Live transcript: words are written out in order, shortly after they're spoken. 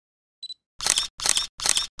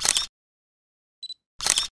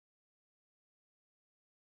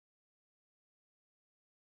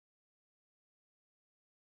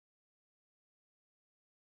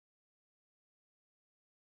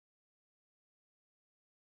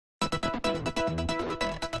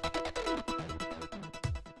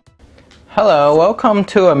Hello, welcome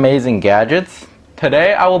to Amazing Gadgets.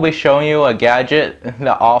 Today I will be showing you a gadget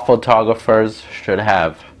that all photographers should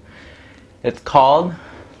have. It's called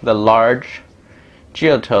the large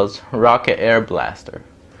Giottos Rocket Air Blaster.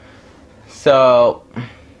 So,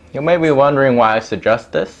 you may be wondering why I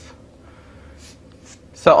suggest this.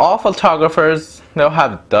 So all photographers, they'll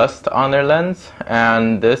have dust on their lens,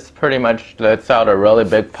 and this pretty much lets out a really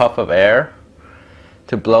big puff of air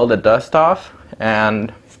to blow the dust off.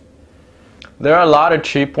 And there are a lot of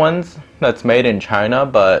cheap ones that's made in China,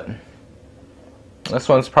 but this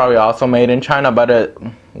one's probably also made in China, but it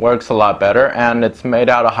works a lot better, and it's made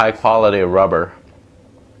out of high quality rubber.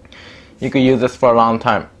 You could use this for a long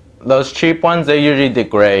time. Those cheap ones, they usually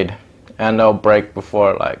degrade and they'll break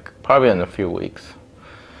before, probably in a few weeks.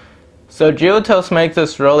 So Giottos makes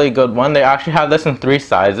this really good one. They actually have this in 3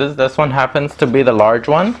 sizes. This one happens to be the large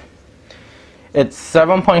one. It's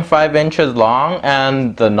 7.5 inches long,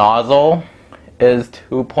 and the nozzle is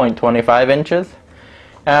 2.25 inches,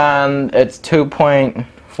 and it's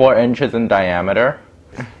 2.4 inches in diameter.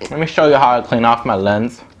 Let me show you how I clean off my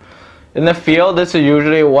lens. In the field, this is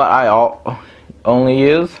usually what I only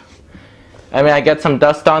use. I get some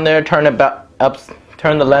dust on there, turn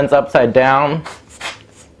the lens upside down,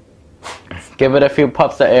 give it a few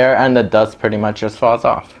puffs of air, and the dust pretty much just falls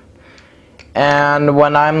off. And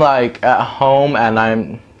when I'm at home and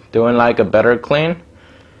I'm doing a better clean,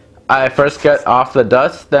 I first get off the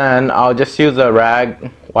dust, then I'll just use a rag,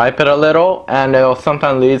 wipe it a little, and it'll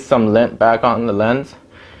sometimes leave some lint back on the lens.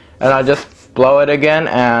 And I'll just blow it again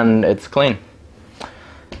and it's clean.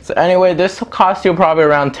 So anyway, this will cost you probably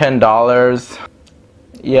around $10.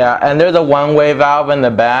 Yeah, and there's a one-way valve in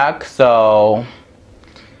the back, so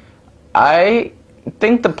I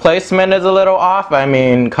think the placement is a little off.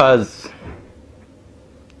 Because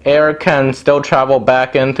air can still travel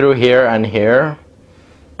back in through here and here.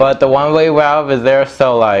 But the one-way valve is there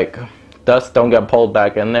so dust don't get pulled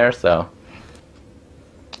back in there. So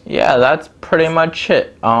yeah, that's pretty much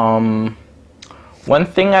it. One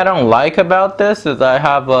thing I don't like about this is I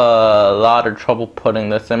have a lot of trouble putting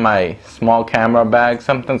this in my small camera bag.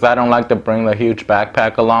 Sometimes I don't like to bring the huge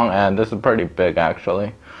backpack along, and this is pretty big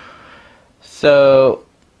actually. So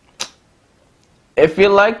if you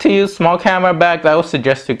like to use small camera bags, I would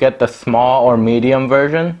suggest you get the small or medium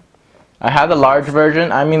version. I have the large version.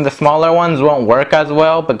 The smaller ones won't work as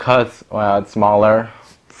well because, well, it's smaller.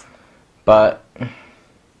 But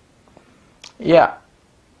yeah,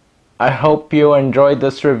 I hope you enjoyed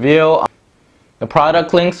this review. The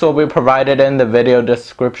product links will be provided in the video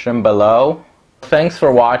description below. Thanks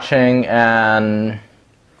for watching, and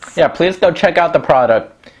yeah, please go check out the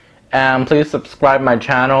product. And please subscribe my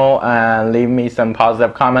channel and leave me some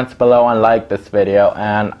positive comments below and like this video.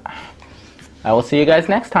 And I will see you guys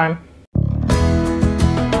next time.